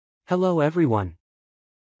Hello everyone.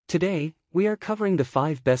 Today, we are covering the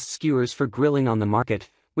 5 best skewers for grilling on the market,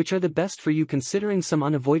 which are the best for you considering some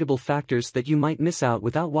unavoidable factors that you might miss out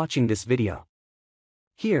without watching this video.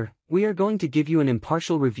 Here, we are going to give you an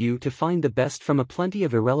impartial review to find the best from a plenty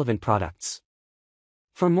of irrelevant products.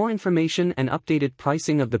 For more information and updated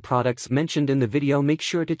pricing of the products mentioned in the video, make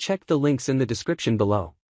sure to check the links in the description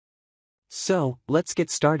below. So, let's get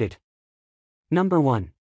started. Number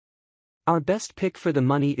 1. Our best pick for the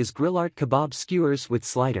money is GrillArt Kabob Skewers with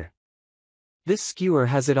slider. This skewer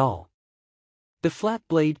has it all. The flat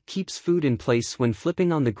blade keeps food in place when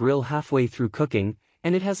flipping on the grill halfway through cooking,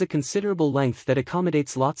 and it has a considerable length that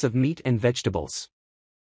accommodates lots of meat and vegetables.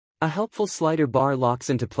 A helpful slider bar locks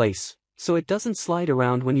into place, so it doesn't slide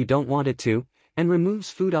around when you don't want it to, and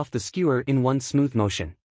removes food off the skewer in one smooth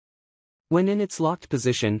motion. When in its locked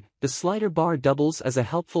position, the slider bar doubles as a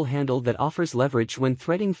helpful handle that offers leverage when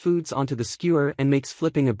threading foods onto the skewer and makes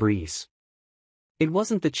flipping a breeze. It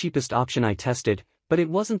wasn't the cheapest option I tested, but it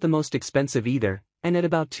wasn't the most expensive either, and at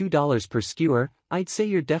about $2 per skewer, I'd say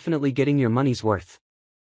you're definitely getting your money's worth.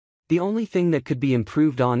 The only thing that could be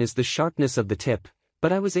improved on is the sharpness of the tip,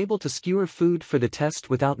 but I was able to skewer food for the test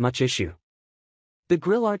without much issue. The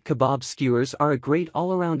GrillArt Kabob Skewers are a great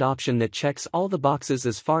all-around option that checks all the boxes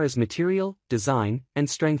as far as material, design, and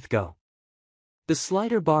strength go. The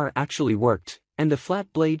slider bar actually worked, and the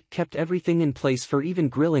flat blade kept everything in place for even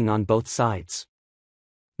grilling on both sides.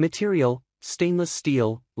 Material, stainless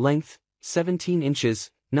steel, length, 17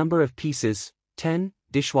 inches, number of pieces, 10,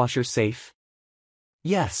 dishwasher safe.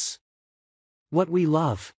 Yes. What we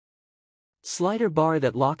love. Slider bar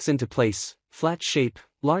that locks into place, flat shape,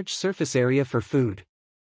 large surface area for food.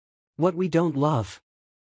 What we don't love.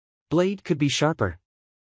 Blade could be sharper.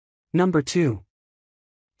 Number 2.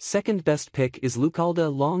 Second best pick is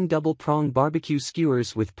Lucalda long double prong barbecue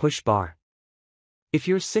skewers with push bar. If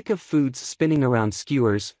you're sick of foods spinning around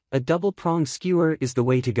skewers, a double prong skewer is the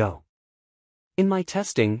way to go. In my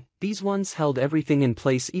testing, these ones held everything in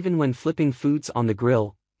place even when flipping foods on the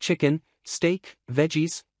grill: chicken, steak,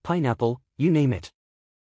 veggies, pineapple, you name it.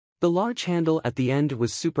 The large handle at the end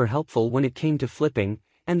was super helpful when it came to flipping,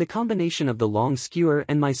 and the combination of the long skewer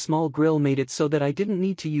and my small grill made it so that I didn't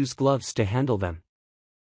need to use gloves to handle them.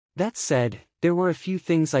 That said, there were a few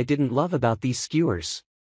things I didn't love about these skewers.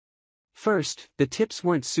 First, the tips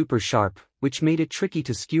weren't super sharp, which made it tricky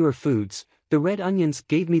to skewer foods. The red onions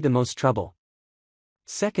gave me the most trouble.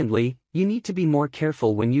 Secondly, you need to be more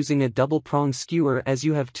careful when using a double prong skewer as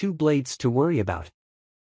you have 2 blades to worry about.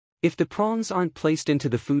 If the prongs aren't placed into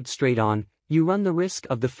the food straight on, you run the risk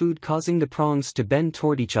of the food causing the prongs to bend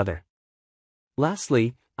toward each other.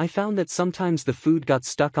 Lastly, I found that sometimes the food got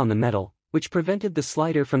stuck on the metal, which prevented the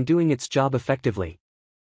slider from doing its job effectively.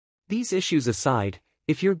 These issues aside,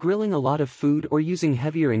 if you're grilling a lot of food or using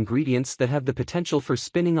heavier ingredients that have the potential for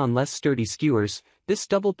spinning on less sturdy skewers, this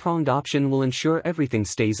double-pronged option will ensure everything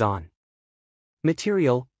stays on.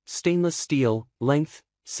 Material, stainless steel, length,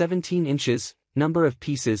 17 inches, number of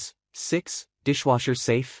pieces, 6, dishwasher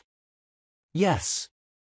safe. Yes.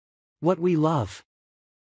 What we love.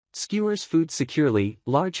 Skewers food securely,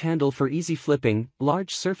 large handle for easy flipping,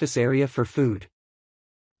 large surface area for food.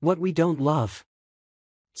 What we don't love.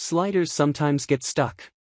 Sliders sometimes get stuck.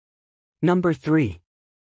 Number 3.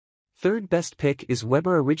 Third best pick is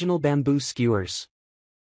Weber Original Bamboo Skewers.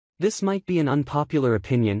 This might be an unpopular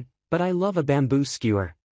opinion, but I love a bamboo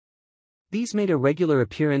skewer. These made a regular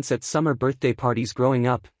appearance at summer birthday parties growing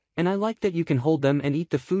up, and I like that you can hold them and eat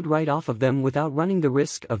the food right off of them without running the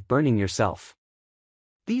risk of burning yourself.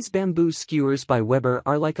 These bamboo skewers by Weber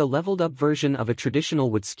are like a leveled-up version of a traditional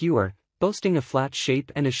wood skewer, boasting a flat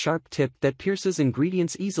shape and a sharp tip that pierces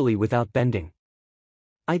ingredients easily without bending.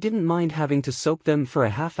 I didn't mind having to soak them for a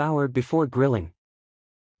half hour before grilling.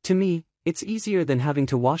 To me, it's easier than having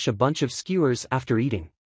to wash a bunch of skewers after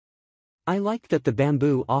eating. I liked that the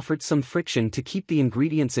bamboo offered some friction to keep the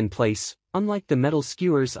ingredients in place, unlike the metal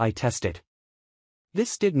skewers I tested.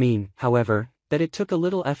 This did mean, however, that it took a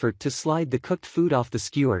little effort to slide the cooked food off the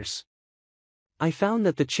skewers. I found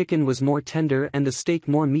that the chicken was more tender and the steak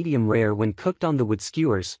more medium rare when cooked on the wood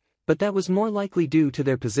skewers, but that was more likely due to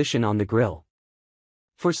their position on the grill.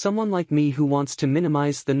 For someone like me who wants to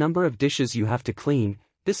minimize the number of dishes you have to clean,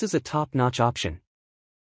 this is a top-notch option.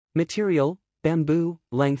 Material, bamboo,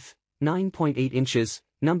 length, 9.8 inches,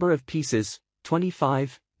 number of pieces,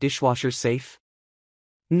 25, dishwasher safe.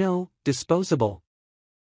 No, disposable.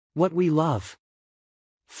 What we love.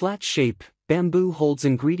 Flat shape, bamboo holds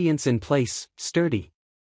ingredients in place, sturdy.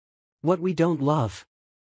 What we don't love.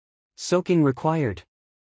 Soaking required.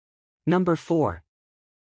 Number 4.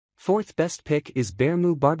 Fourth best pick is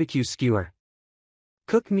BearMoo Barbecue Skewer.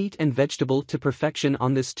 Cook meat and vegetable to perfection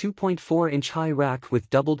on this 2.4-inch high rack with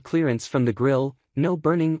doubled clearance from the grill, no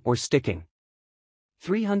burning or sticking.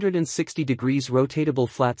 360 degrees rotatable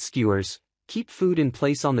flat skewers, keep food in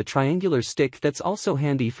place on the triangular stick that's also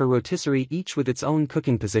handy for rotisserie, each with its own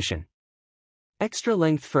cooking position. Extra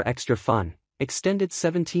length for extra fun. Extended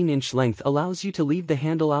 17-inch length allows you to leave the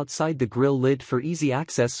handle outside the grill lid for easy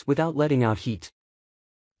access without letting out heat.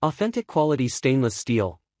 Authentic quality stainless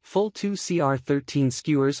steel, full 2CR13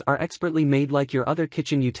 skewers are expertly made like your other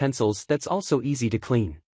kitchen utensils, that's also easy to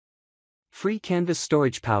clean. Free canvas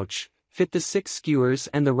storage pouch, fit the 6 skewers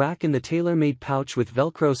and the rack in the tailor-made pouch with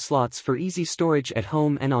Velcro slots for easy storage at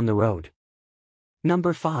home and on the road.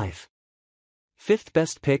 Number 5. Fifth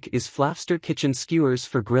best pick is Flafster Kitchen Skewers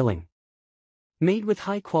for grilling. Made with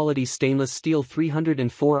high-quality stainless steel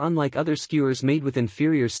 304. Unlike other skewers made with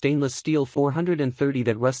inferior stainless steel 430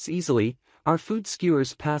 that rusts easily, our food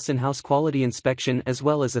skewers pass in-house quality inspection as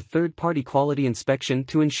well as a third-party quality inspection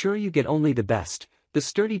to ensure you get only the best. The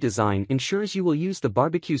sturdy design ensures you will use the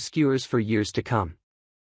barbecue skewers for years to come.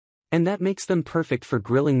 And that makes them perfect for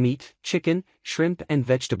grilling meat, chicken, shrimp and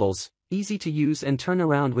vegetables, easy to use and turn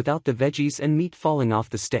around without the veggies and meat falling off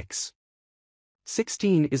the sticks.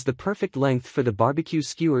 16 is the perfect length for the barbecue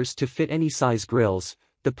skewers to fit any size grills.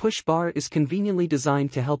 The push bar is conveniently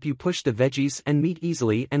designed to help you push the veggies and meat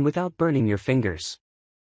easily and without burning your fingers.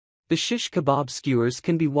 The Shish Kabob skewers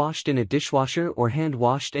can be washed in a dishwasher or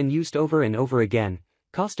hand-washed and used over and over again.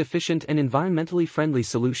 Cost-efficient and environmentally friendly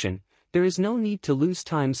solution. There is no need to lose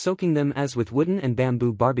time soaking them as with wooden and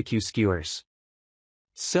bamboo barbecue skewers.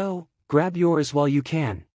 So, grab yours while you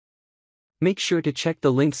can. Make sure to check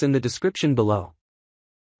the links in the description below.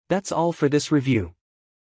 That's all for this review.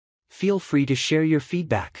 Feel free to share your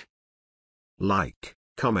feedback. Like,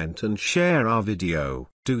 comment and share our video.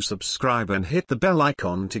 Do subscribe and hit the bell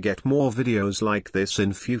icon to get more videos like this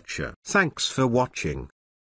in future. Thanks for watching.